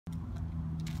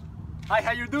Hi,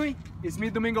 how you doing? It's me,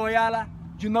 Domingo Ayala.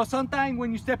 You know, sometimes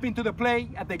when you step into the play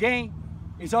at the game,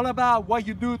 it's all about what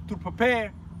you do to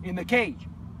prepare in the cage.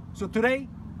 So today,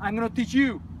 I'm gonna teach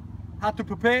you how to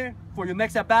prepare for your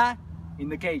next at-bat in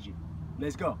the cage.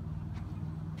 Let's go.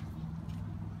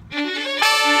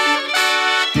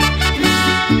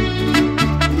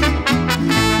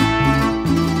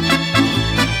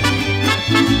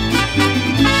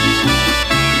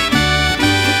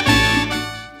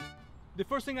 The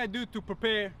first thing I do to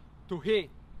prepare to hit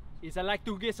is I like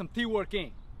to get some tee work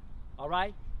in, all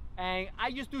right? And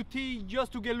I just do tee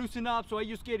just to get loosened up, so I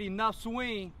just get enough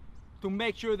swing to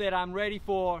make sure that I'm ready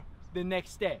for the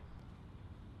next step.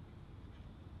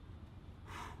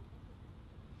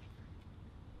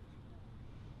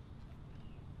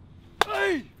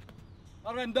 Hey!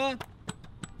 All right, I'm done.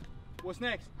 What's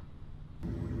next?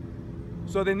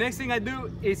 So the next thing I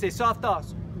do is a soft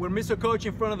toss, where Mr. Coach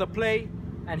in front of the plate,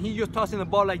 and he just tossing the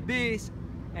ball like this,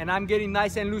 and I'm getting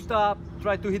nice and loosed up,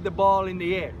 try to hit the ball in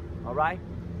the air, all right?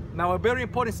 Now a very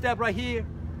important step right here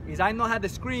is I know how to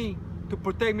screen to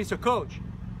protect Mr. Coach,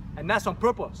 and that's on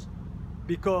purpose,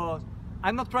 because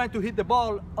I'm not trying to hit the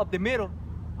ball up the middle,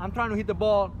 I'm trying to hit the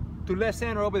ball to left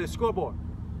center over the scoreboard,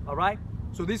 all right?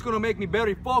 So this is gonna make me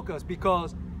very focused,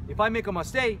 because if I make a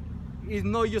mistake, it's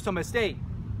not just a mistake,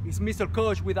 it's Mr.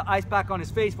 Coach with the ice pack on his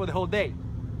face for the whole day.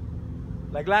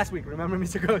 Like last week, remember,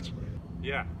 Mr. Coach?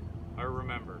 Yeah, I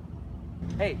remember.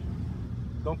 Hey,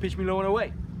 don't pitch me low and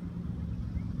away.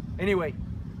 Anyway,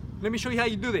 let me show you how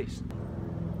you do this.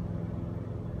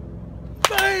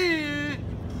 Hey!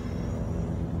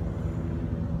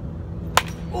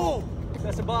 Oh,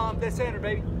 that's a bomb, dead center,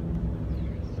 baby.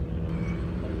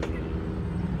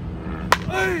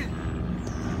 Hey!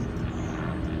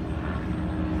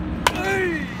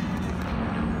 Hey!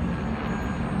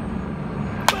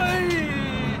 Hey!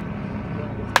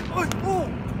 Oh!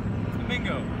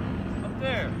 Domingo, up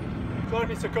there. Sorry,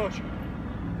 Mr. Coach.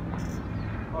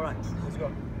 All right, let's go.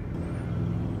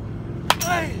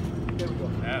 Hey! There we go.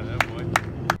 Yeah, that boy.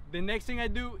 The next thing I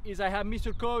do is I have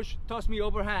Mr. Coach toss me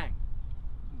overhang.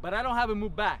 But I don't have him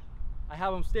move back. I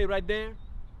have him stay right there,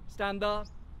 stand up,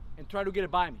 and try to get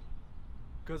it by me.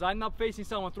 Because I'm not facing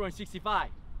someone throwing 65.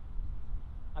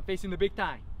 I'm facing the big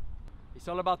time. It's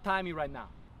all about timing right now.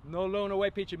 No low and away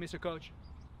pitching, Mr. Coach.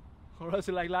 Or else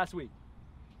it's like last week.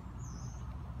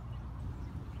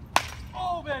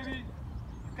 Oh, baby!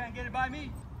 You can't get it by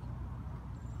me.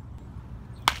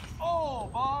 Oh,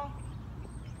 ball!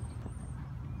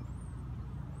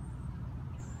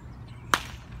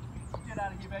 Get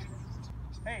out of here, baby.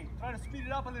 Hey, try to speed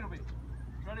it up a little bit.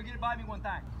 Try to get it by me one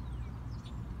time.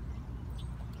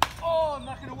 Oh,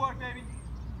 not gonna work, baby.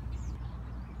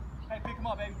 Hey, pick him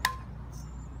up, baby.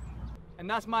 And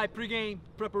that's my pregame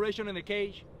preparation in the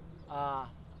cage.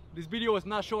 This video is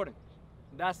not shortened.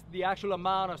 That's the actual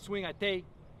amount of swing I take,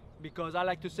 because I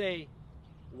like to say,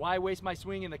 why waste my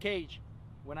swing in the cage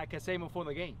when I can save them for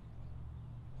the game?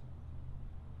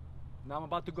 Now I'm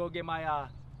about to go get my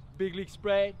big league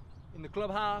spray in the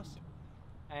clubhouse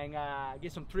and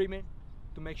get some treatment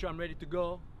to make sure I'm ready to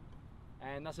go.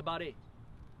 And that's about it.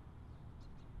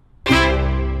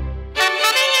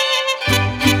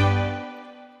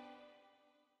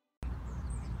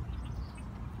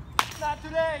 Not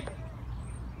today.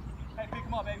 Hey, pick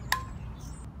him up, baby.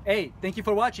 Hey, thank you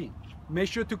for watching. Make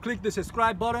sure to click the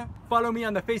subscribe button, follow me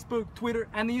on the Facebook, Twitter,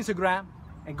 and the Instagram,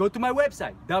 and go to my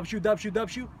website,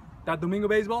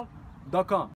 www.domingobaseball.com.